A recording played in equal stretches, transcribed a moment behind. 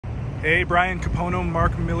Hey, Brian Capono,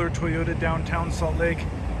 Mark Miller, Toyota, downtown Salt Lake.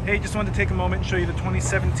 Hey, just wanted to take a moment and show you the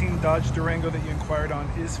 2017 Dodge Durango that you inquired on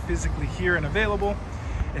is physically here and available.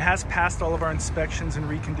 It has passed all of our inspections and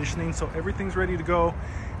reconditioning, so everything's ready to go.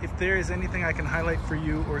 If there is anything I can highlight for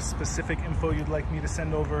you or specific info you'd like me to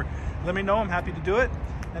send over, let me know. I'm happy to do it.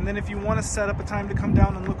 And then if you want to set up a time to come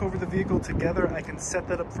down and look over the vehicle together, I can set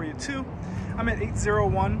that up for you too. I'm at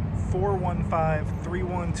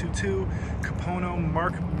 801-415-3122, Capono,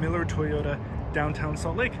 Mark Miller, Toyota, downtown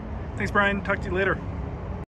Salt Lake. Thanks, Brian. Talk to you later.